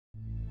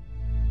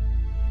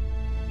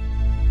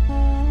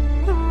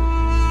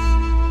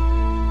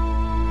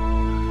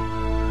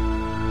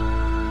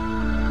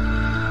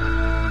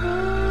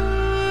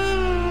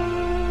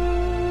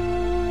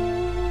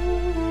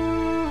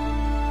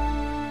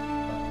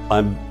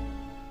I'm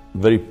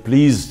very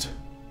pleased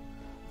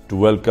to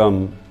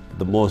welcome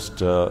the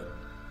most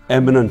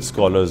eminent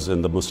scholars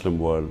in the Muslim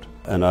world,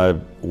 and I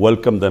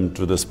welcome them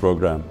to this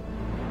program.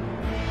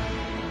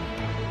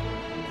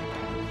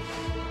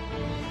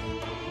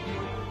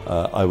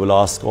 I will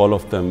ask all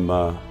of them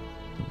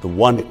the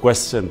one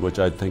question which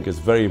I think is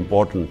very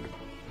important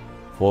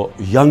for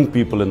young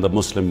people in the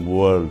Muslim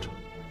world.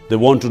 They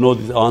want to know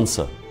the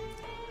answer.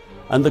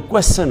 And the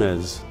question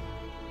is,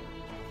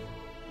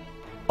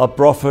 our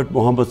Prophet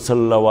Muhammad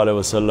sallallahu alaihi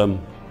wasallam,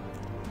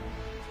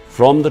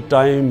 from the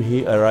time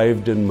he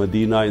arrived in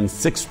Medina in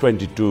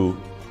 622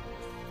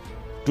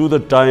 to the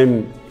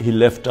time he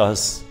left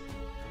us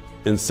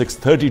in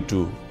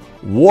 632,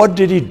 what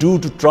did he do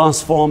to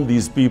transform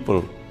these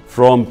people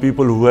from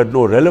people who had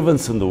no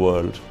relevance in the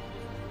world,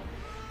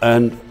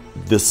 and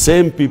the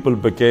same people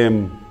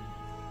became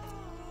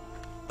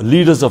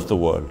leaders of the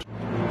world?